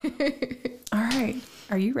All right.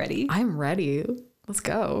 Are you ready? I'm ready. Let's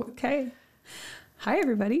go. Okay. Hi,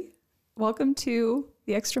 everybody. Welcome to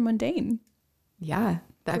the Extramundane. Yeah.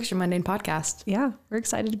 The Extramundane podcast. Yeah. We're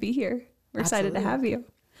excited to be here. We're excited to have you.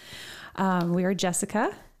 We are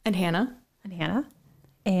Jessica And Hannah.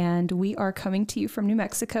 And we are coming to you from New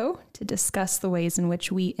Mexico to discuss the ways in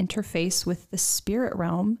which we interface with the spirit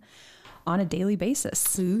realm on a daily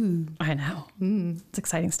basis. Ooh. I know. It's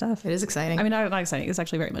exciting stuff. It is exciting. I mean, not exciting. It's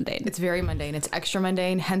actually very mundane. It's very mundane. It's extra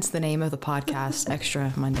mundane, hence the name of the podcast,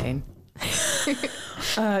 Extra Mundane.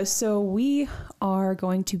 So we are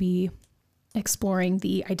going to be exploring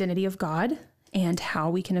the identity of God and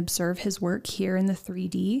how we can observe his work here in the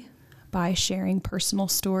 3D by sharing personal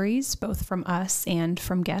stories, both from us and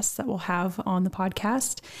from guests that we'll have on the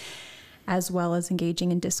podcast, as well as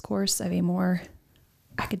engaging in discourse of a more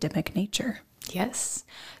academic nature. Yes.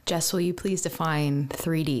 Jess, will you please define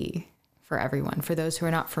 3D for everyone, for those who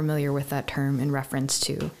are not familiar with that term in reference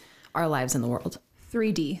to our lives in the world?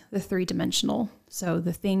 3D, the three-dimensional. So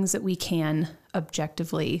the things that we can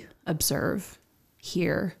objectively observe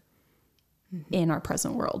here in our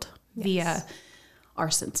present world via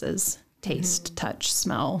our senses, taste, touch,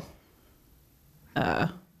 smell,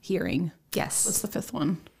 hearing. Yes. What's the fifth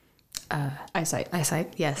one? Eyesight.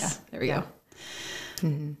 Eyesight. Yes. Yeah, there we go.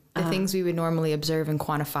 The things we would normally observe and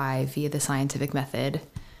quantify via the scientific method.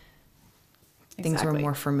 Things we're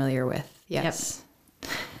more familiar with. Yes.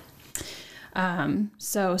 Yep.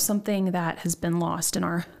 So something that has been lost in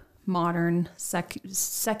our modern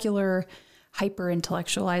secular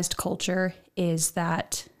hyper-intellectualized culture is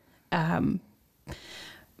that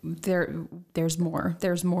there's more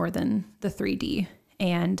than the 3D,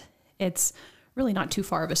 and it's really not too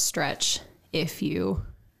far of a stretch if you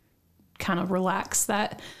kind of relax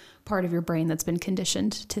that part of your brain that's been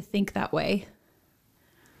conditioned to think that way.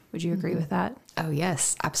 Would you agree with that? Oh,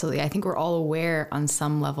 yes, absolutely. I think we're all aware on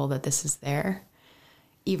some level that this is there.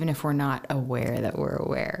 Even if we're not aware that we're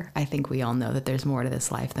aware, I think we all know that there's more to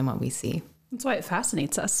this life than what we see. That's why it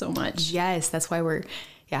fascinates us so much. Yes, that's why we're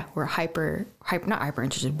not hyper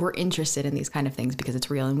interested. We're interested in these kind of things because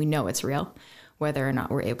it's real and we know it's real, whether or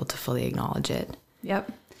not we're able to fully acknowledge it.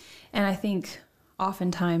 Yep. And I think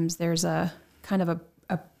oftentimes there's a kind of a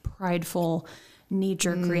prideful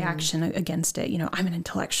knee-jerk reaction against it. You know, I'm an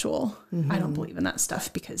intellectual. I don't believe in that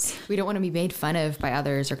stuff because we don't want to be made fun of by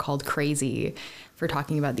others or called crazy for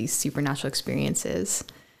talking about these supernatural experiences.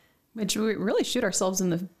 Which we really shoot ourselves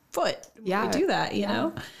in the foot when we do that, you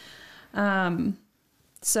know?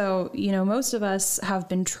 So, you know, most of us have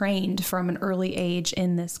been trained from an early age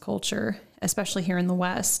in this culture, especially here in the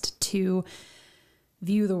West, to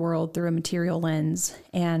view the world through a material lens.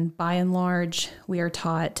 And by and large, we are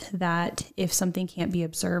taught that if something can't be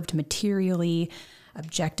observed materially,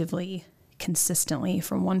 objectively, consistently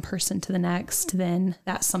from one person to the next, then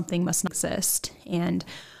that something must not exist. And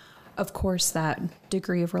of course, that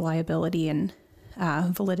degree of reliability and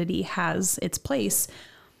validity has its place,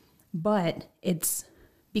 but it's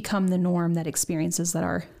become the norm that experiences that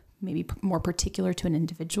are maybe more particular to an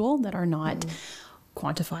individual, that are not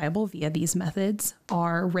quantifiable via these methods,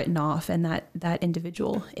 are written off, and that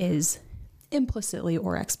individual is implicitly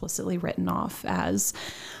or explicitly written off as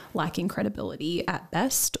lacking credibility at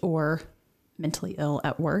best or mentally ill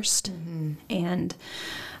at worst. And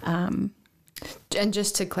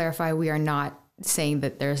just to clarify, we are not saying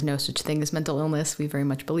that there's no such thing as mental illness. We very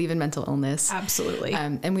much believe in mental illness. Absolutely.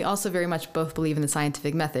 And we also very much both believe in the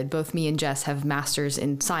scientific method. Both me and Jess have masters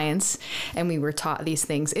in science, and we were taught these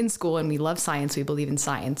things in school, and we love science. We believe in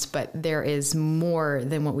science, but there is more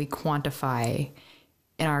than what we quantify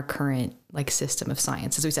in our current system of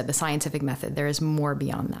science. As we said, the scientific method, there is more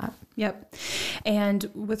beyond that. Yep. And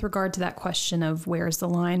with regard to that question of where's the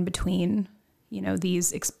line between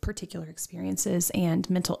these particular experiences and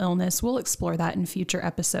mental illness, we'll explore that in future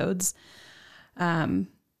episodes.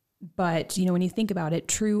 But, when you think about it,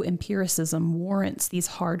 true empiricism warrants these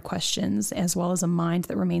hard questions, as well as a mind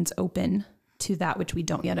that remains open to that which we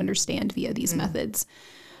don't yet understand via these methods.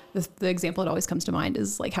 The example that always comes to mind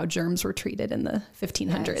is how germs were treated in the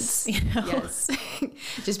 1500s. Yes.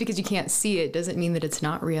 Just because you can't see it doesn't mean that it's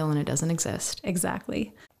not real and it doesn't exist.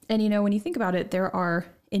 Exactly. And, when you think about it, there are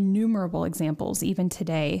innumerable examples, even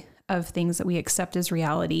today, of things that we accept as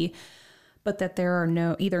reality, but that there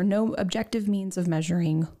are either no objective means of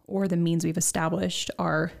measuring, or the means we've established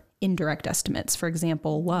are indirect estimates. For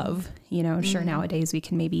example, love. Sure, nowadays we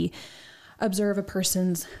can maybe observe a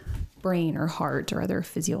person's brain or heart or other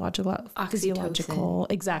physiological,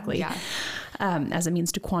 exactly, as a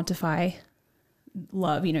means to quantify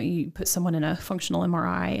love, you put someone in a functional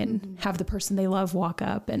MRI and have the person they love walk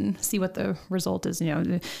up and see what the result is,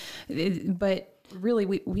 but really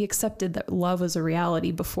we accepted that love was a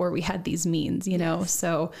reality before we had these means,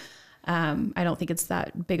 so I don't think it's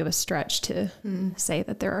that big of a stretch to say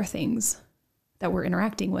that there are things that we're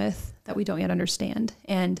interacting with that we don't yet understand.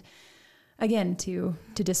 And again, to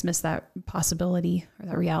dismiss that possibility or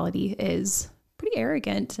that reality is pretty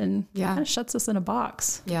arrogant and kind of shuts us in a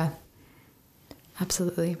box. Yeah,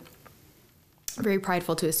 absolutely. Very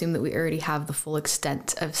prideful to assume that we already have the full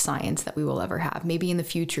extent of science that we will ever have. Maybe in the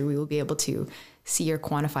future we will be able to see or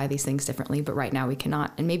quantify these things differently, but right now we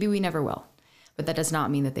cannot, and maybe we never will. But that does not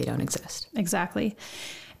mean that they don't exist. Exactly.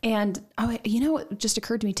 And what just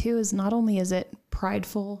occurred to me too is not only is it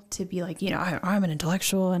prideful to be like, I'm an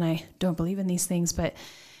intellectual and I don't believe in these things, but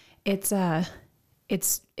it's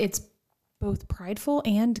both prideful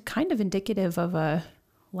and kind of indicative of a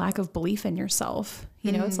lack of belief in yourself.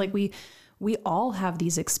 It's like we all have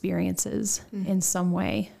these experiences in some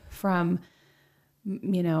way, from,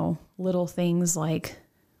 little things like,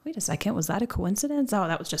 wait a second, was that a coincidence? Oh,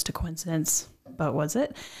 that was just a coincidence. But was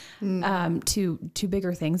it? To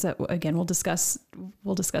bigger things that, again, we'll discuss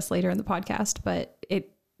later in the podcast, but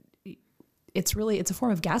it's a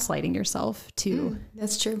form of gaslighting yourself to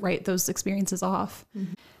that's true. Write those experiences off.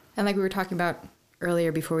 And like we were talking about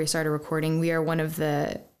earlier before we started recording, we are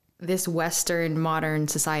this Western modern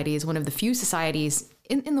society is one of the few societies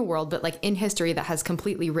in the world, but like in history, that has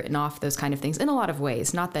completely written off those kind of things in a lot of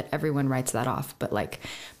ways. Not that everyone writes that off, but like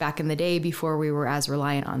back in the day, before we were as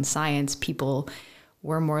reliant on science, people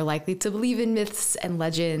were more likely to believe in myths and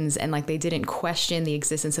legends, and like they didn't question the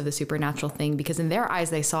existence of the supernatural thing because in their eyes,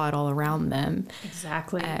 they saw it all around them.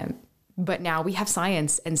 Exactly. But now we have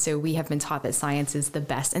science. And so we have been taught that science is the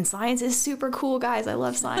best, and science is super cool, guys. I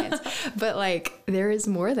love science. But like, there is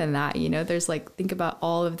more than that. There's like, think about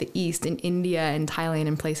all of the East in India and Thailand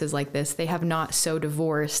and places like this. They have not so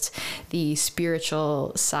divorced the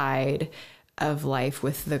spiritual side of life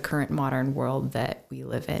with the current modern world that we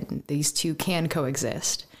live in. These two can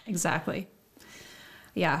coexist. Exactly.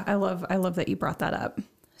 Yeah. I love that you brought that up.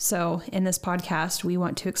 So in this podcast, we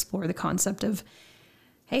want to explore the concept of,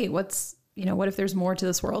 hey, what if there's more to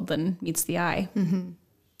this world than meets the eye? And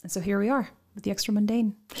so here we are with the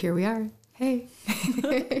Extramundane. Here we are. Hey.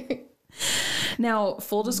 Now,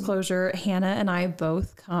 full disclosure, Hannah and I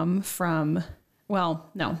both come from, let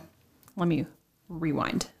me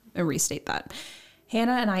rewind and restate that.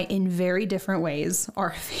 Hannah and I, in very different ways,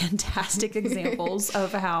 are fantastic examples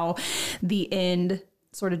of how the end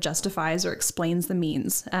sort of justifies or explains the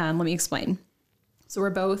means. Let me explain. So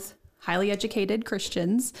we're both highly educated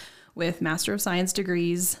Christians with Master of Science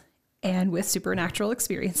degrees and with supernatural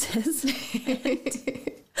experiences. I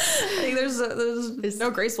think there's no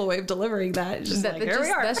graceful way of delivering that. It's just here we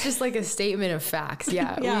are. That's just like a statement of facts.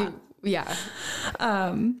 Yeah. Yeah.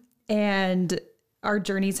 And our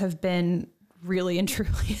journeys have been really and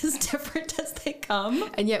truly as different as they come.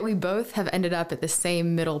 And yet we both have ended up at the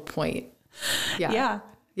same middle point.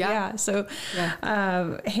 Yeah. So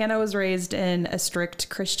Hannah was raised in a strict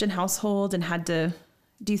Christian household and had to,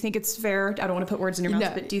 do you think it's fair? I don't want to put words in your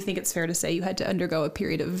mouth, but do you think it's fair to say you had to undergo a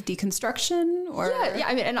period of deconstruction? Or Yeah.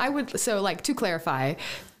 I mean, and I would, so like to clarify,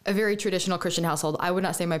 a very traditional Christian household, I would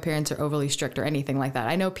not say my parents are overly strict or anything like that.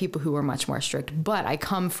 I know people who are much more strict, but I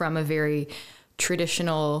come from a very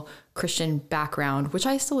traditional Christian background, which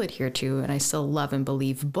I still adhere to and I still love and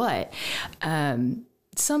believe, but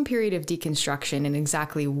some period of deconstruction and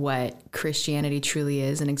exactly what Christianity truly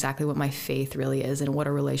is and exactly what my faith really is and what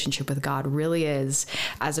a relationship with God really is,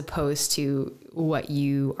 as opposed to what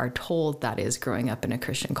you are told that is growing up in a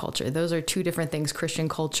Christian culture. Those are two different things. Christian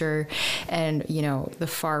culture and, the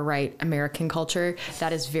far right American culture,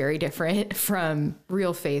 that is very different from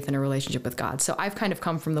real faith and a relationship with God. So I've kind of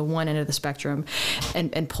come from the one end of the spectrum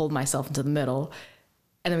and pulled myself into the middle.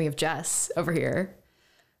 And then we have Jess over here,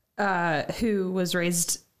 who was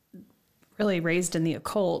raised in the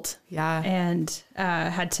occult. Yeah. And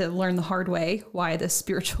had to learn the hard way why the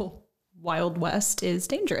spiritual Wild West is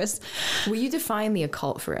dangerous. Will you define the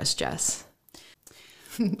occult for us, Jess?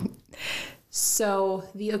 So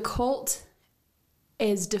the occult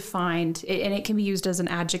is defined, and it can be used as an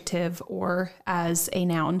adjective or as a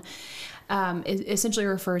noun. It essentially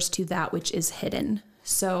refers to that which is hidden.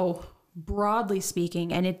 So broadly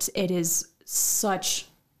speaking, and it is such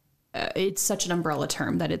an umbrella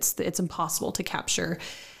term that it's impossible to capture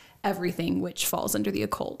everything which falls under the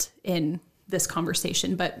occult in this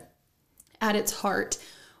conversation. But at its heart,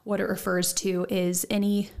 what it refers to is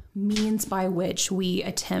any means by which we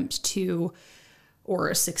attempt to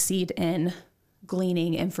or succeed in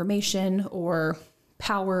gleaning information or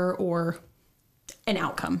power or an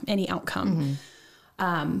outcome, any outcome,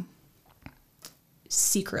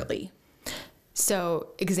 secretly. So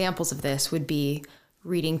examples of this would be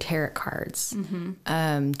reading tarot cards,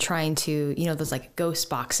 trying to, those like ghost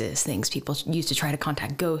boxes, things people use to try to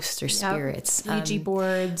contact ghosts or spirits. Ouija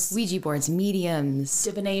boards, mediums.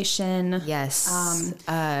 Divination. Yes.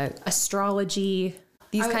 Astrology.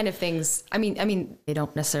 These kind of things. I mean, they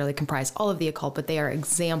don't necessarily comprise all of the occult, but they are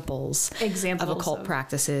examples of occult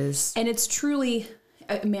practices. And it's truly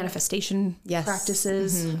manifestation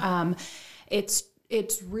practices.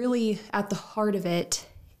 It's really at the heart of it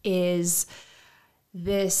is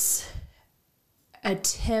this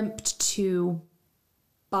attempt to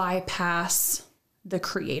bypass the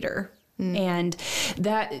creator. And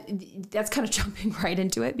that's kind of jumping right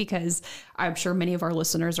into it, because I'm sure many of our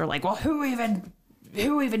listeners are like, well, who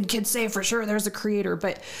even can say for sure there's a creator?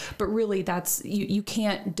 But really that's, you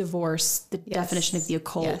can't divorce the definition of the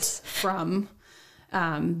occult from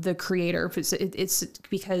the creator. It's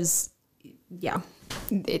because,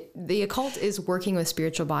 the occult is working with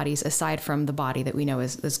spiritual bodies aside from the body that we know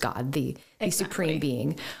as God, the supreme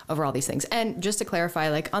being over all these things. And just to clarify,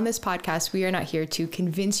 like on this podcast, we are not here to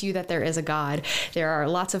convince you that there is a God. There are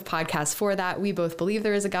lots of podcasts for that. We both believe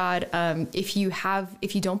there is a God. If you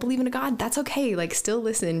don't believe in a God, that's okay. Like still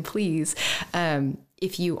listen, please.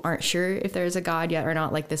 If you aren't sure if there's a God yet or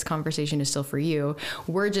not, like this conversation is still for you.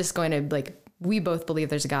 We're just going to we both believe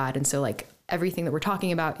there's a God. And so like everything that we're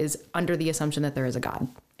talking about is under the assumption that there is a God.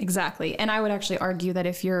 Exactly. And I would actually argue that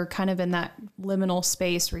if you're kind of in that liminal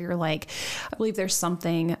space where you're like, I believe there's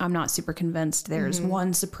something, I'm not super convinced there's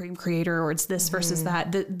one supreme creator, or it's this versus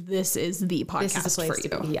that, this is the podcast for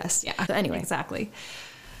you. Yes. Yeah. So anyway. Exactly.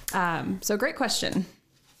 So great question.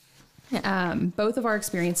 Both of our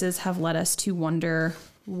experiences have led us to wonder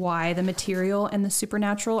why the material and the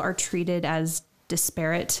supernatural are treated as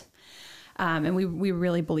disparate. And we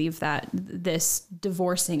really believe that this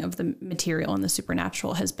divorcing of the material and the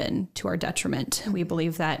supernatural has been to our detriment. We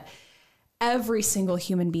believe that every single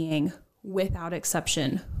human being, without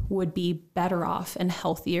exception, would be better off and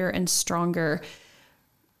healthier and stronger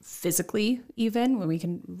physically, even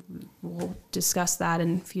we'll discuss that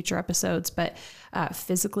in future episodes, but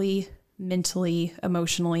physically, mentally,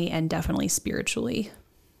 emotionally, and definitely spiritually,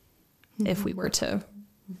 if we were to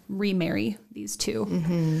remarry these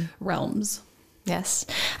two realms. Yes.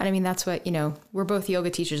 And I mean, that's what, we're both yoga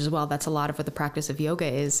teachers as well. That's a lot of what the practice of yoga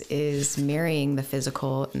is marrying the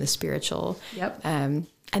physical and the spiritual. Yep.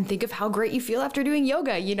 And think of how great you feel after doing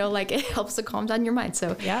yoga, like it helps to calm down your mind.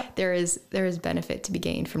 So there is benefit to be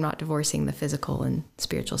gained from not divorcing the physical and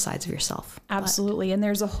spiritual sides of yourself. Absolutely. And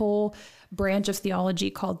there's a whole branch of theology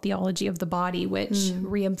called theology of the body, which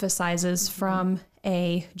reemphasizes from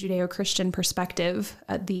a Judeo-Christian perspective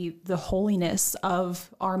the holiness of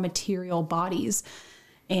our material bodies.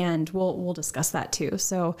 And we'll discuss that too.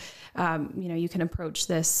 So, you can approach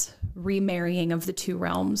this remarrying of the two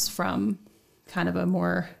realms from kind of a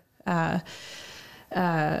more, what's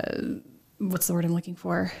the word I'm looking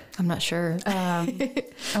for? I'm not sure. Oh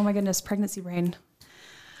my goodness, pregnancy brain.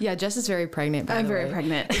 Yeah, Jess is very pregnant. I'm very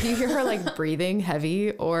pregnant. If you hear her like breathing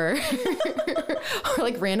heavy or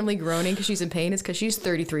like randomly groaning because she's in pain, it's because she's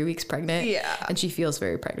 33 weeks pregnant. Yeah. And she feels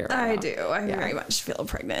very pregnant right now. I do. I very much feel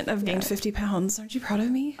pregnant. I've gained 50 pounds. Aren't you proud of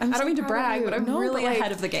me? I don't mean to brag, but I'm really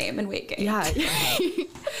ahead of the game in weight gain. Yeah.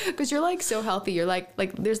 Because you're like so healthy. You're like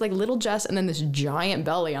there's like little Jess and then this giant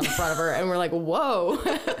belly on the front of her. And we're like, whoa.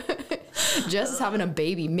 Jess is having a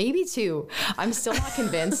baby, maybe two. I'm still not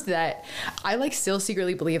convinced that I still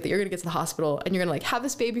secretly believe that you're going to get to the hospital and you're going to have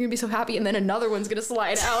this baby, you're going to be so happy. And then another one's going to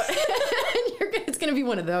slide out and it's going to be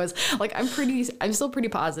one of those. I'm still pretty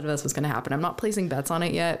positive that's what's going to happen. I'm not placing bets on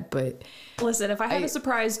it yet, but listen, if I had a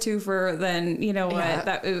surprise twofer, then you know what,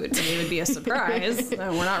 that would be a surprise. We're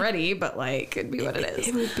not ready, but it'd be what it is.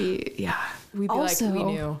 It would be, we'd be also, we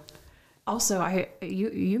knew. Also,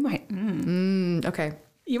 you might, okay.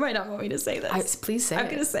 You might not want me to say this. Please say I'm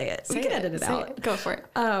going to say it. We can edit it out. Go for it.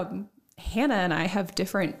 Hannah and I have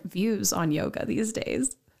different views on yoga these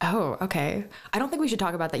days. Oh, okay. I don't think we should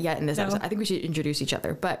talk about that yet in this episode. I think we should introduce each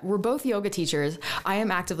other. But we're both yoga teachers. I am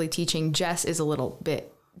actively teaching. Jess is a little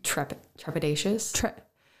bit trepidatious.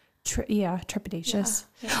 Trepidatious.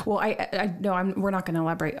 Yeah. Well, we're not going to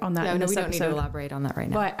elaborate on that. No, we don't need to elaborate on that right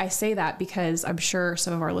now. But I say that because I'm sure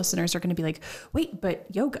some of our listeners are going to be like, wait, but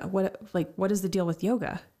yoga, what is the deal with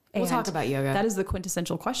yoga? We'll talk about yoga. That is the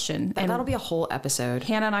quintessential question. And that'll be a whole episode.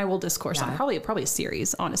 Hannah and I will discourse on probably a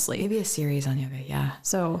series, honestly. Maybe a series on yoga. Yeah.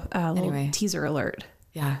 So little teaser alert.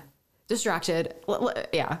 Yeah. distracted.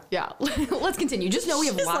 Yeah. Let's continue. Just know we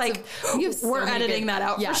have we're editing that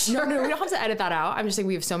out. Yeah. For sure. No, we don't have to edit that out. I'm just saying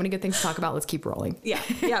we have so many good things to talk about. Let's keep rolling. Yeah.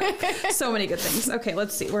 So many good things. Okay,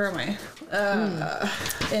 let's see. Where am I?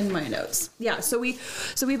 In my notes. Yeah. So we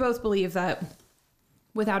both believe that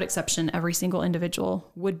without exception, every single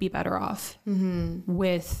individual would be better off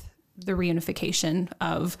with the reunification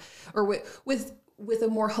of, or with a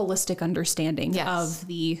more holistic understanding of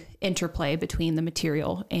the interplay between the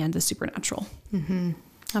material and the supernatural.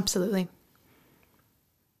 Absolutely.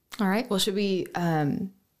 All right. Well, should we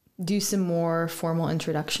do some more formal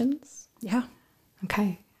introductions? Yeah.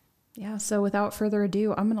 Okay. Yeah. So without further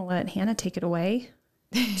ado, I'm going to let Hannah take it away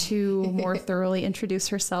to more thoroughly introduce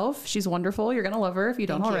herself. She's wonderful. You're going to love her if you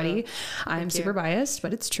don't already. I'm super biased,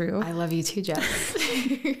 but it's true. I love you too, Jess.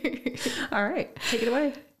 All right. Take it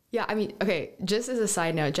away. Yeah, I mean, okay, just as a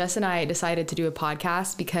side note, Jess and I decided to do a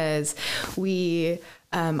podcast because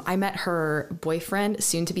I met her boyfriend,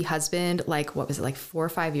 soon to be husband, like, 4 or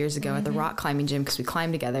 5 years ago at the rock climbing gym, because we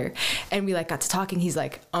climbed together, and we got to talking. He's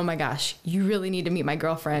like, oh my gosh, you really need to meet my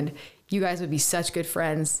girlfriend. You guys would be such good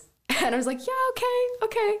friends. And I was like, yeah, okay.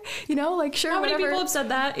 Sure. How many people have said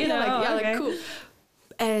that? Cool.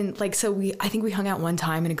 And I think we hung out one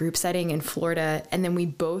time in a group setting in Florida, and then we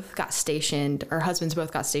both got stationed, our husbands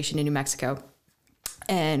both got stationed in New Mexico.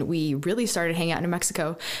 And we really started hanging out in New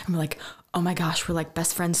Mexico, and we're like, oh my gosh, we're like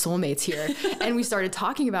best friends, soulmates here. And we started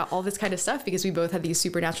talking about all this kind of stuff because we both had these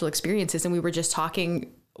supernatural experiences, and we were just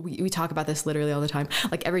talking. We talk about this literally all the time.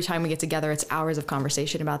 Like every time we get together, it's hours of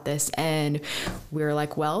conversation about this. And we were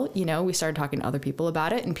like, well, we started talking to other people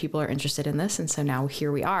about it, and people are interested in this. And so now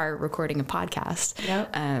here we are recording a podcast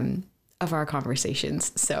of our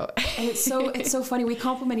conversations. So and it's so funny. We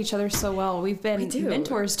complement each other so well. We've been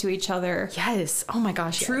mentors to each other. Yes. Oh my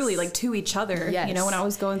gosh. Truly, to each other. Yes. When I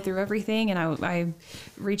was going through everything, and I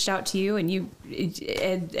reached out to you, and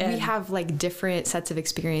we have different sets of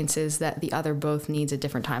experiences that the other both needs at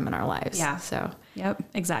different time in our lives. Yeah. So. Yep.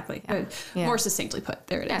 Exactly. Yeah. More succinctly put.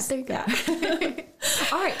 There it is. There you go. Yeah.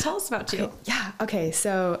 All right. Tell us about you. Yeah. Okay.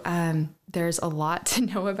 So, there's a lot to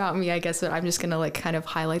know about me, I guess, but I'm just going to kind of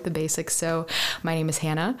highlight the basics. So my name is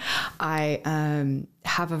Hannah. I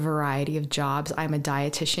have a variety of jobs. I'm a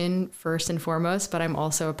dietitian first and foremost, but I'm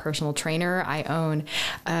also a personal trainer. I own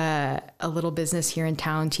a little business here in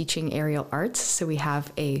town teaching aerial arts. So we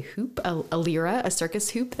have a hoop, a lyra, a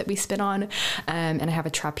circus hoop that we spin on. And I have a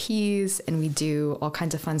trapeze, and we do all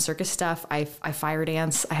kinds of fun circus stuff. I fire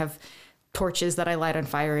dance. I have torches that I light on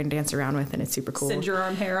fire and dance around with, and it's super cool. Singe your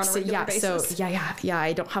arm hair on a regular basis. So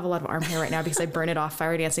I don't have a lot of arm hair right now because I burn it off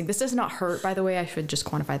fire dancing. This does not hurt, by the way. I should just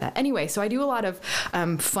quantify that. Anyway, so I do a lot of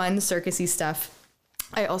fun circusy stuff.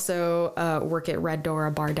 I also work at Red Door,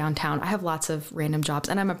 a bar downtown. I have lots of random jobs,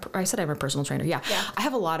 and I said I'm a personal trainer. Yeah. I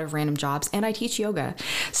have a lot of random jobs, and I teach yoga.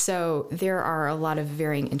 So there are a lot of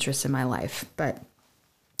varying interests in my life, but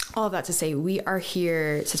all of that to say, we are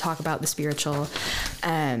here to talk about the spiritual.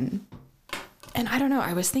 And I don't know,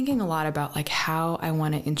 I was thinking a lot about how I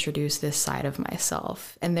want to introduce this side of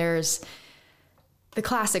myself. And there's the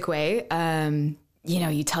classic way,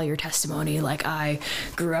 you tell your testimony, I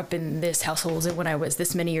grew up in this household, and when I was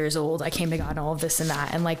this many years old, I came to God and all of this and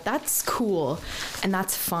that. And that's cool and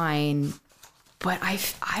that's fine. But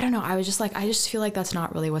I don't know. I was just I just feel like that's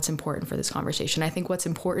not really what's important for this conversation. I think what's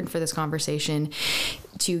important for this conversation,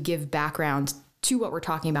 to give background to what we're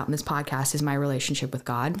talking about in this podcast, is my relationship with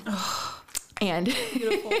God. Oh. And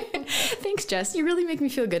beautiful. Thanks, Jess. You really make me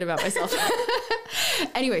feel good about myself.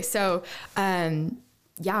 Anyway, so, I'm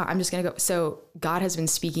just going to go. So God has been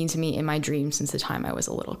speaking to me in my dreams since the time I was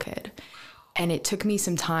a little kid. And it took me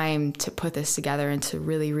some time to put this together and to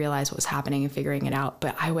really realize what was happening and figuring it out.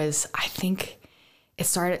 But I think it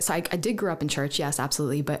started, so I did grow up in church. Yes,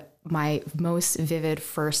 absolutely. But my most vivid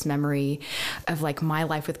first memory of my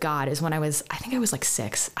life with God is when I think I was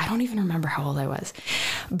 6. I don't even remember how old I was,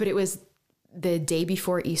 but it was the day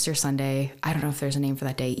before Easter Sunday. I don't know if there's a name for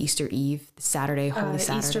that day. Easter Eve, Saturday, Holy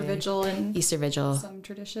Saturday. Easter Vigil and Easter Vigil. Some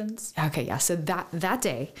traditions. Okay, yeah. So that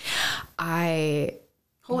day,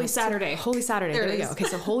 Holy Saturday. There we go. Okay,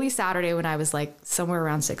 so Holy Saturday, when I was somewhere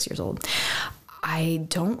around 6 years old. I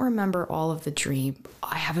don't remember all of the dream.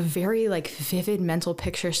 I have a very vivid mental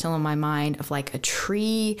picture still in my mind of a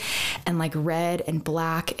tree and red and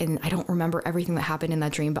black. And I don't remember everything that happened in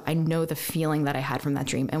that dream, but I know the feeling that I had from that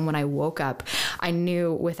dream. And when I woke up, I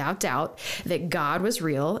knew without doubt that God was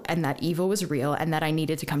real and that evil was real and that I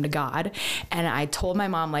needed to come to God. And I told my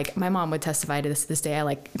mom, my mom would testify to this day.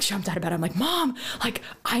 I jumped out of bed. I'm like, Mom,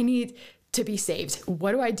 I need to be saved.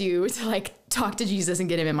 What do I do to talk to Jesus and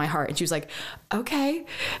get him in my heart? And she was like, okay.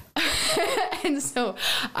 And so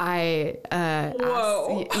I,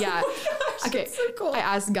 okay. So cool. I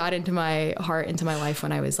asked God into my heart, into my life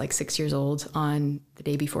when I was like 6 years old on the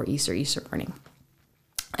day before Easter morning.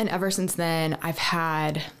 And ever since then I've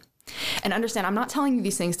had, and understand, I'm not telling you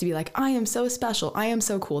these things to be like, I am so special, I am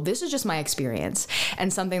so cool. This is just my experience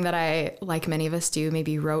and something that I, like many of us do,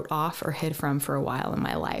 maybe wrote off or hid from for a while in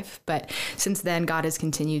my life. But since then, God has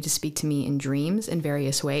continued to speak to me in dreams in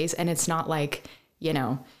various ways. And it's not like, you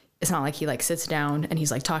know, it's not like he like sits down and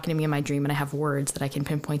he's like talking to me in my dream and I have words that I can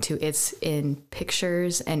pinpoint to. It's in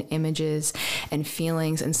pictures and images and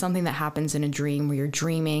feelings, and something that happens in a dream where you're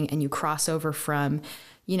dreaming and you cross over from,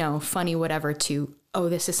 you know, funny, whatever, to, oh,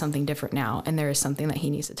 this is something different now. And there is something that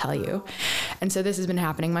he needs to tell you. And so this has been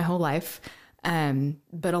happening my whole life.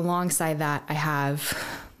 But alongside that, I have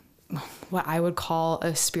what I would call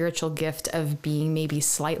a spiritual gift of being maybe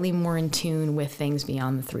slightly more in tune with things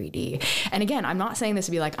beyond the 3D. And again, I'm not saying this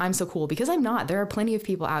to be like, I'm so cool, because I'm not. There are plenty of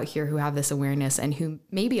people out here who have this awareness, and who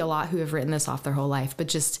maybe a lot who have written this off their whole life, but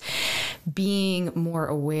just being more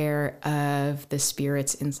aware of the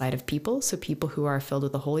spirits inside of people. So people who are filled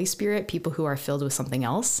with the Holy Spirit, people who are filled with something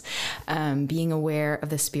else, being aware of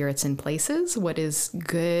the spirits in places, what is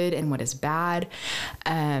good and what is bad,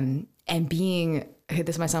 and being,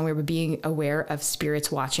 this might sound weird, but being aware of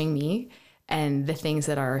spirits watching me and the things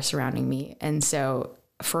that are surrounding me. And so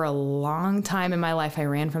for a long time in my life, I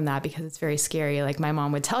ran from that because it's very scary. Like my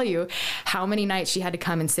mom would tell you how many nights she had to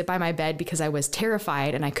come and sit by my bed because I was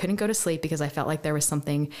terrified and I couldn't go to sleep because I felt like there was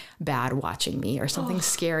something bad watching me or something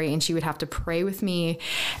scary. And she would have to pray with me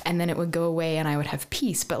and then it would go away and I would have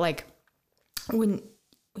peace. But like when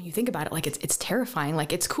you think about it, like it's terrifying.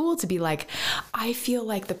 Like it's cool to be like, I feel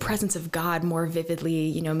like the presence of God more vividly,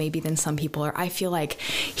 you know, maybe than some people, or I feel like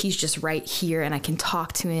he's just right here and I can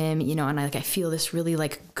talk to him, you know, and I feel this really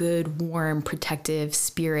like good, warm, protective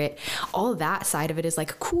spirit. All of that side of it is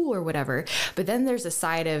like cool or whatever. But then there's a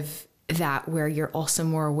side of that where you're also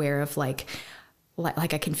more aware of like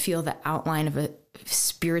I can feel the outline of a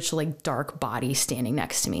spiritual, like dark body standing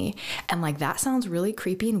next to me. And like, that sounds really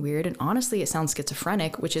creepy and weird. And honestly, it sounds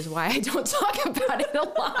schizophrenic, which is why I don't talk about it a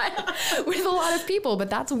lot with a lot of people,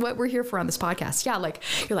 but that's what we're here for on this podcast. Yeah. Like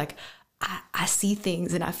you're like, I see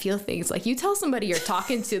things and I feel things. Like you tell somebody you're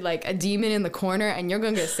talking to like a demon in the corner and you're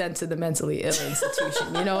going to get sent to the mentally ill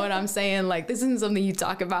institution. You know what I'm saying? Like this isn't something you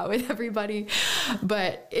talk about with everybody,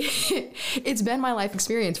 but it's been my life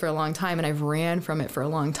experience for a long time. And I've ran from it for a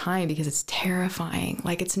long time because it's terrifying.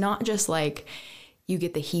 Like, it's not just like you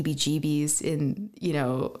get the heebie-jeebies in, you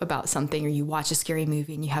know, about something, or you watch a scary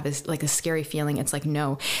movie and you have this like a scary feeling. It's like,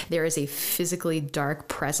 no, there is a physically dark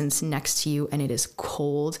presence next to you and it is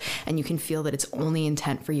cold and you can feel that its only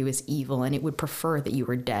intent for you is evil and it would prefer that you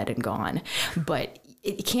were dead and gone. But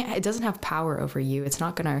it doesn't have power over you. It's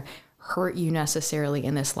not going to hurt you necessarily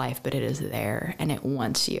in this life, but it is there and it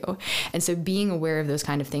wants you. And so being aware of those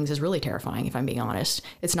kind of things is really terrifying, if I'm being honest.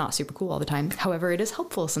 It's not super cool all the time. However, it is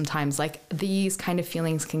helpful sometimes. Like these kind of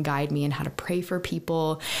feelings can guide me in how to pray for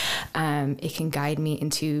people. It can guide me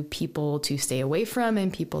into people to stay away from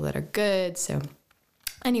and people that are good. So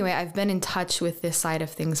anyway, I've been in touch with this side of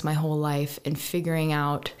things my whole life and figuring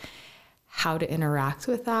out how to interact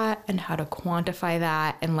with that and how to quantify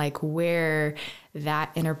that and like where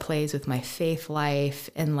that interplays with my faith life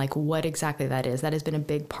and like what exactly that is. That has been a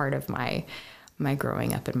big part of my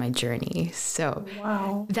growing up and my journey. So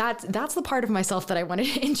wow, that's the part of myself that I wanted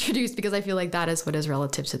to introduce because I feel like that is what is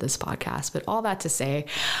relative to this podcast. But all that to say,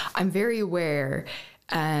 I'm very aware.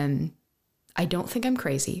 I don't think I'm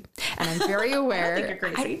crazy, and I'm very aware. I don't think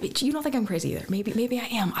you're crazy. You don't think I'm crazy either. Maybe I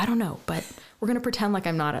am. I don't know, but we're going to pretend like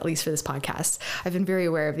I'm not, at least for this podcast. I've been very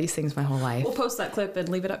aware of these things my whole life. We'll post that clip and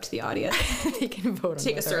leave it up to the audience. They can vote on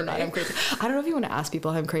Take a survey. I'm crazy. I don't know if you want to ask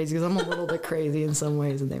people if I'm crazy because I'm a little bit crazy in some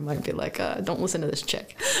ways, and they might be like, don't listen to this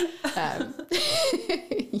chick.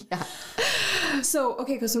 Yeah. So,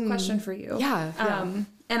 okay, so question for you. Yeah.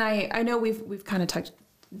 And I know we've kind of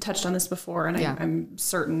touched on this before, and I'm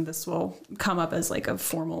certain this will come up as like a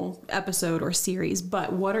formal episode or series,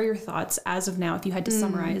 but what are your thoughts as of now, if you had to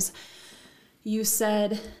summarize? You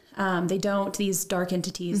said these dark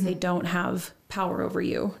entities, they don't have power over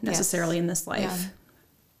you necessarily in this life. Yeah.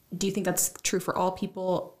 Do you think that's true for all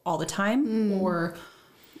people all the time? Or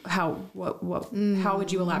how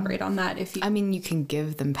would you elaborate on that? If you, I mean, you can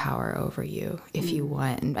give them power over you if you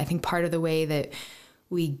want. And I think part of the way that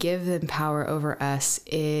we give them power over us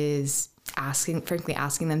is asking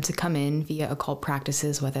them to come in via occult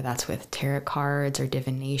practices, whether that's with tarot cards or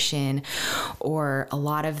divination or a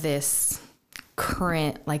lot of this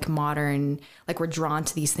current, like modern, like we're drawn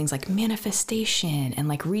to these things like manifestation and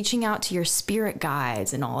like reaching out to your spirit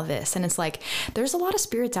guides and all of this. And it's like, there's a lot of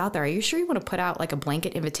spirits out there. Are you sure you want to put out like a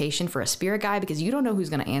blanket invitation for a spirit guide? Because you don't know who's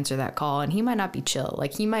going to answer that call, and he might not be chill.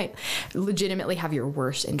 Like he might legitimately have your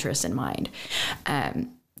worst interest in mind.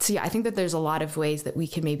 So yeah, I think that there's a lot of ways that we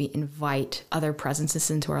can maybe invite other presences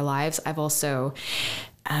into our lives. I've also,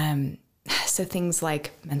 so things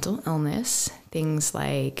like mental illness, things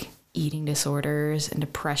like eating disorders and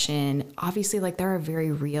depression, obviously like there are very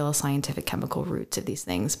real scientific chemical roots of these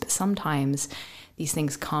things, but sometimes these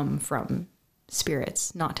things come from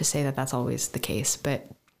spirits. Not to say that that's always the case, but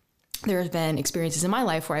there have been experiences in my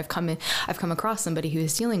life where I've come across somebody who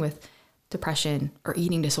is dealing with depression or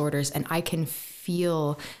eating disorders, and I can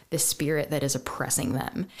feel the spirit that is oppressing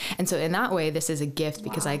them. And so in that way, this is a gift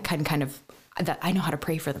because I can kind of, that I know how to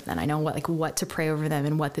pray for them then. I know what to pray over them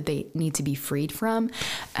and what that they need to be freed from.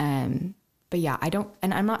 But yeah,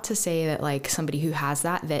 I'm not to say that like somebody who has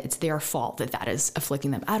that it's their fault that is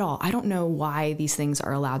afflicting them at all. I don't know why these things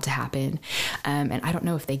are allowed to happen. And I don't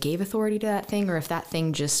know if they gave authority to that thing or if that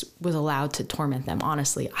thing just was allowed to torment them.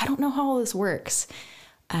 Honestly, I don't know how all this works.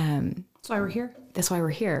 That's why we're here. That's why we're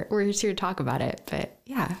here. We're just here to talk about it. But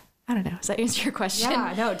yeah, I don't know. Does that answer your question?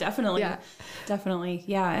 Yeah, no, definitely. Yeah. Definitely.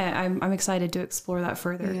 Yeah. I'm excited to explore that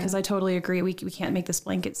further because I totally agree. We can't make this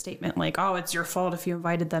blanket statement like, oh, it's your fault if you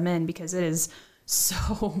invited them in, because it is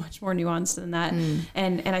so much more nuanced than that.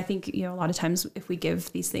 And I think, a lot of times if we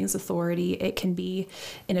give these things authority, it can be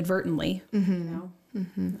inadvertently,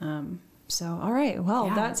 So, all right. Well,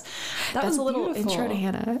 that was a little beautiful intro to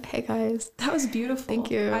Hannah. Hey guys. That was beautiful. Thank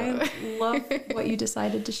you. I love what you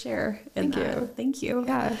decided to share. Thank you.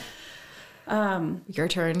 Yeah. Your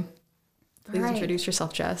turn. Please introduce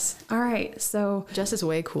yourself, Jess. All right. So Jess is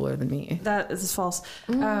way cooler than me. That is false.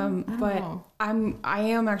 But I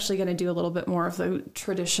am actually going to do a little bit more of the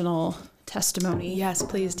traditional testimony. Yes,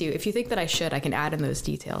 please do. If you think that I should, I can add in those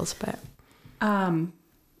details, but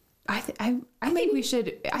I think we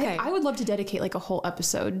should. Okay. I would love to dedicate like a whole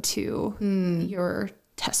episode to your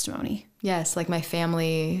testimony. Yes, like my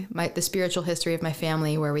family, the spiritual history of my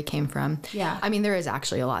family, where we came from. Yeah, I mean there is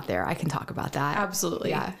actually a lot there. I can talk about that.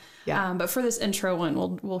 Absolutely. Yeah. But for this intro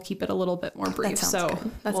one, we'll keep it a little bit more brief. That sounds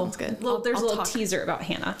good. That sounds good. There's a little teaser about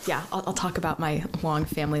Hannah. Yeah, I'll talk about my long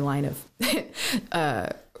family line of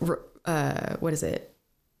what is it?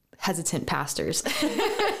 Hesitant pastors.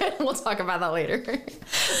 We'll talk about that later.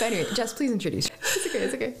 But anyway, Jess, please introduce.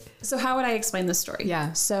 It's okay. So how would I explain this story?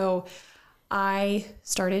 Yeah. So I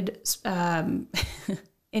started,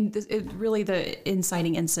 really the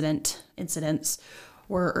inciting incidents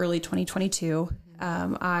were early 2022.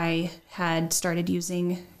 I had started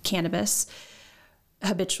using cannabis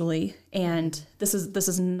habitually, and this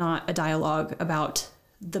is not a dialogue about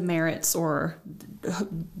the merits or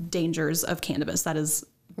dangers of cannabis. That is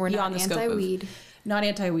beyond the scope of not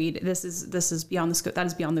anti-weed. This is beyond the scope. That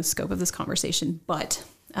is beyond the scope of this conversation. But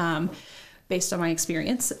based on my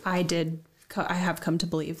experience, I have come to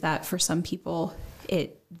believe that for some people,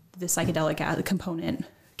 the psychedelic component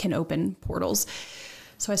can open portals.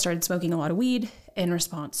 So I started smoking a lot of weed in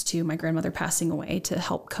response to my grandmother passing away to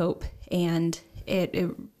help cope, and it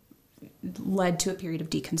led to a period of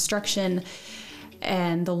deconstruction,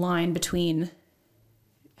 and the line between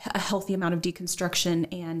a healthy amount of deconstruction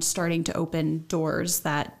and starting to open doors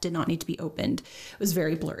that did not need to be opened was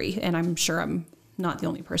very blurry. And I'm sure I'm not the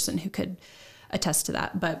only person who could attest to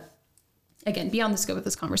that. But again, beyond the scope of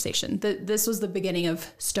this conversation, this was the beginning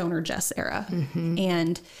of Stoner Jess era. Mm-hmm.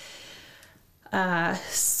 And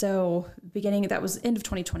so that was end of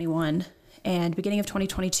 2021, and beginning of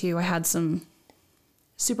 2022, I had some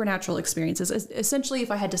supernatural experiences. Essentially, if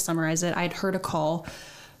I had to summarize it, I'd heard a call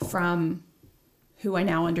from who I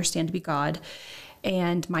now understand to be God.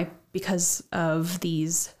 And because of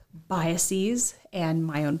these biases and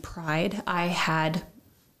my own pride, I had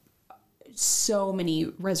so many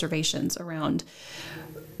reservations around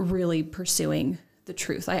really pursuing the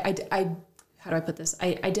truth. How do I put this?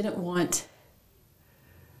 I didn't want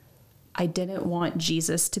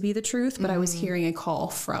Jesus to be the truth, but I was hearing a call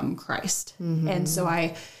from Christ. Mm-hmm. And so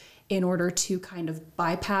in order to kind of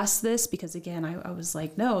bypass this, because again, I was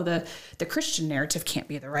like, no, the Christian narrative can't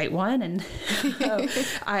be the right one. And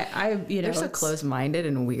they're so close-minded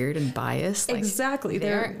and weird and biased. Like, exactly.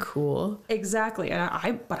 They aren't cool. Exactly.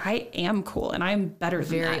 But I am cool, and I'm better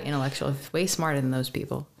than that. Very intellectual, way smarter than those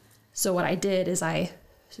people. So what I did is I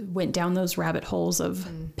went down those rabbit holes of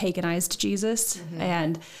paganized Jesus. Mm-hmm.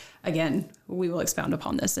 And again, we will expound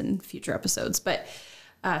upon this in future episodes, but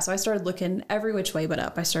so I started looking every which way but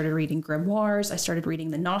up. I started reading grimoires. I started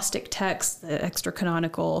reading the Gnostic texts, the extra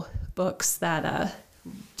canonical books that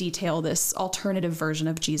detail this alternative version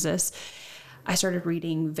of Jesus. I started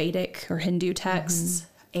reading Vedic or Hindu texts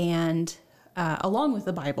and along with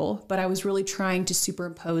the Bible, but I was really trying to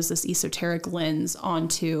superimpose this esoteric lens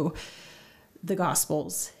onto the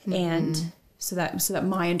Gospels, and so that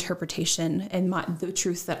my interpretation and the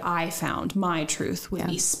truth that I found, my truth, would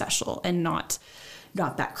be special and not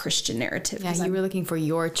that Christian narrative. Yeah, you were looking for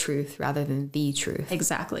your truth rather than the truth.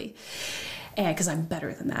 Exactly. And because I'm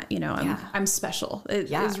better than that, I'm special.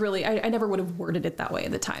 It was really, I never would have worded it that way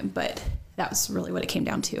at the time, but that was really what it came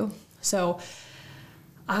down to. So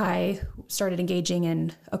I started engaging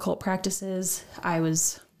in occult practices. I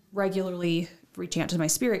was regularly reaching out to my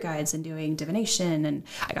spirit guides and doing divination, and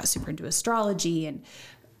I got super into astrology and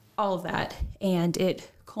all of that. And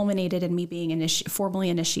it culminated in me being formally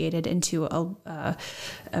initiated into a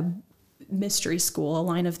mystery school, a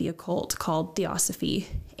line of the occult called Theosophy.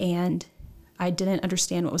 And I didn't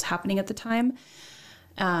understand what was happening at the time.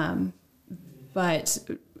 But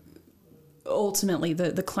ultimately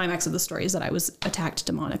the climax of the story is that I was attacked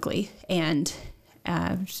demonically, and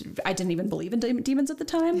I didn't even believe in demons at the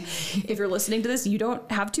time. If you're listening to this, you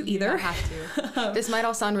don't have to either. You don't have to. This might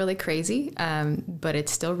all sound really crazy, but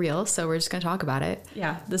it's still real. So we're just going to talk about it.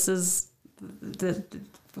 Yeah. This is the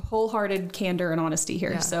wholehearted candor and honesty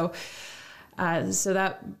here. Yeah. So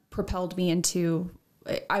that propelled me into,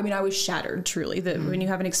 I mean, I was shattered truly that when you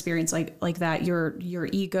have an experience like that, your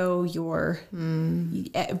ego,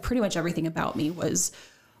 pretty much everything about me was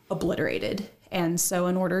obliterated. And so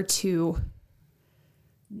in order to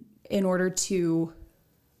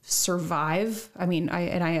survive, I mean,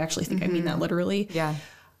 I actually think I mean that literally. Yeah.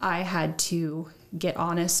 I had to get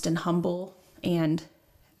honest and humble and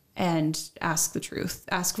ask the truth,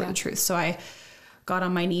 for the truth. So I got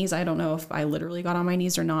on my knees. I don't know if I literally got on my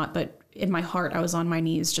knees or not, but in my heart, I was on my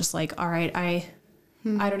knees, just like, all right, I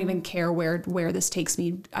don't even care where this takes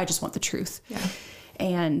me. I just want the truth. Yeah.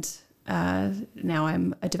 And now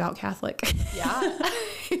I'm a devout Catholic. Yeah.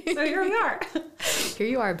 So here we are. Here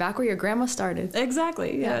you are, back where your grandma started.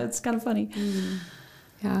 Exactly. Yeah, it's kind of funny.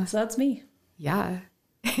 Yeah. So that's me. Yeah.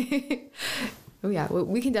 Oh yeah. Well,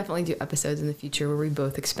 we can definitely do episodes in the future where we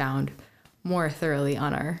both expound more thoroughly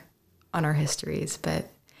on our histories. But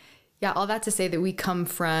yeah, all that to say that we come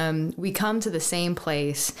to the same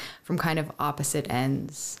place from kind of opposite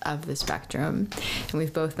ends of the spectrum. And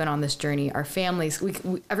we've both been on this journey. Our families,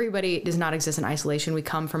 everybody does not exist in isolation. We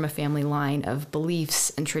come from a family line of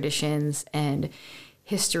beliefs and traditions and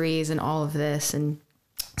histories and all of this. And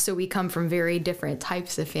so we come from very different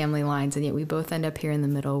types of family lines, and yet we both end up here in the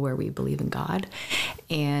middle where we believe in God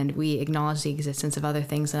and we acknowledge the existence of other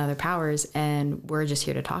things and other powers. And we're just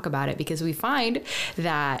here to talk about it because we find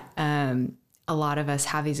that a lot of us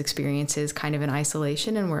have these experiences kind of in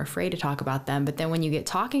isolation and we're afraid to talk about them. But then when you get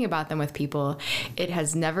talking about them with people, it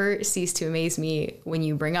has never ceased to amaze me when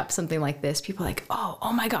you bring up something like this. People are like,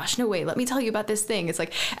 oh my gosh, no way, let me tell you about this thing. It's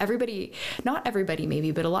like not everybody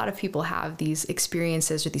maybe, but a lot of people have these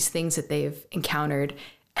experiences or these things that they've encountered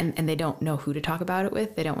and they don't know who to talk about it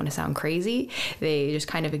with. They don't want to sound crazy. They just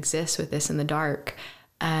kind of exist with this in the dark.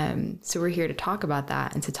 So we're here to talk about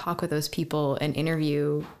that and to talk with those people and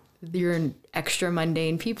interview your extra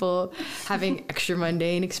mundane people having extra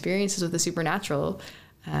mundane experiences with the supernatural.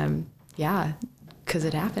 Yeah, because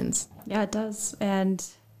it happens. Yeah, it does. And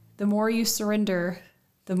the more you surrender,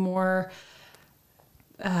 the more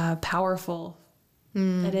powerful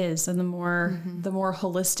it is, and the more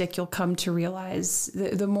holistic you'll come to realize.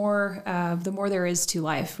 The more there is to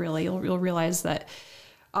life. Really, you'll realize that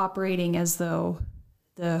operating as though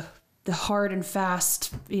the hard and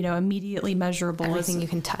fast, immediately measurable, everything you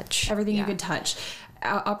can touch, you can touch,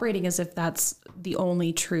 operating as if that's the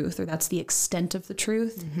only truth or that's the extent of the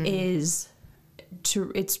truth it's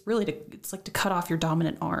like to cut off your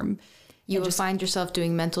dominant arm. You will find yourself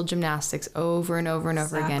doing mental gymnastics over and over and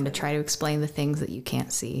over again to try to explain the things that you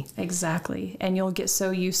can't see. Exactly. And you'll get so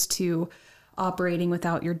used to operating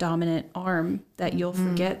without your dominant arm that you'll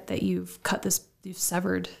forget that you've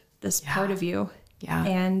severed this part of you. Yeah.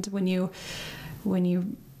 And when you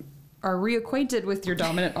are reacquainted with your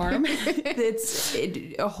dominant arm,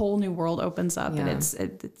 a whole new world opens up, and it's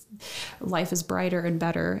life is brighter and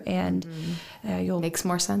better, and makes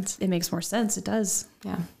more sense. It makes more sense. It does.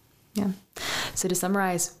 Yeah. Yeah. So to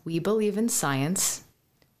summarize, we believe in science.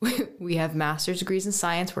 We have master's degrees in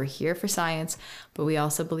science. We're here for science, but we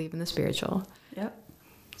also believe in the spiritual. Yep.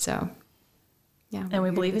 So, yeah. And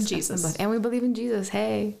we believe in Jesus. And we believe in Jesus.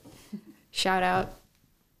 Hey. Shout out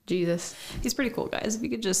Jesus. He's pretty cool, guys. If you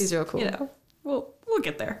could just, he's real cool. We'll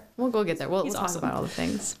get there. We'll go get there. We'll awesome. talk about all the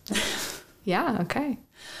things. Yeah. Okay.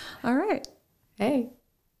 All right. Hey.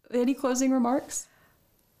 Any closing remarks?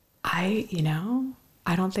 I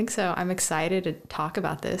don't think so. I'm excited to talk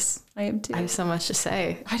about this. I am too. I have so much to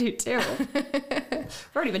say. I do too. We've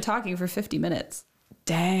already been talking for 50 minutes.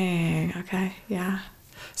 Dang. Okay. Yeah.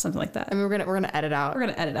 Something like that. I mean, we're gonna edit out. We're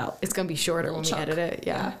gonna edit out. It's gonna be shorter when we edit it.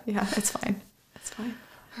 Yeah. It's fine. It's fine.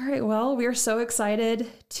 All right. Well, we are so excited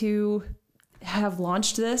to have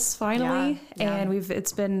launched this finally, and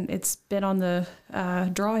it's been on the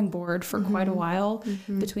drawing board for quite a while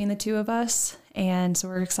between the two of us, and so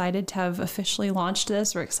we're excited to have officially launched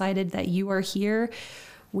this. We're excited that you are here.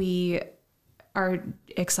 We are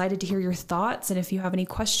excited to hear your thoughts, and if you have any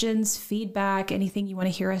questions, feedback, anything you want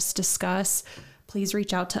to hear us discuss, please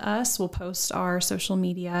reach out to us. We'll post our social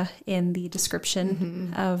media in the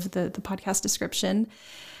description of the podcast description.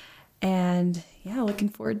 And yeah, looking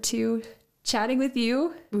forward to chatting with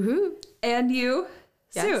you and you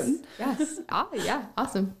soon. Yes. Yeah.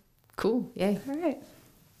 Awesome. Cool. Yay. All right.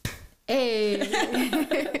 Hey.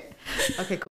 Okay, cool.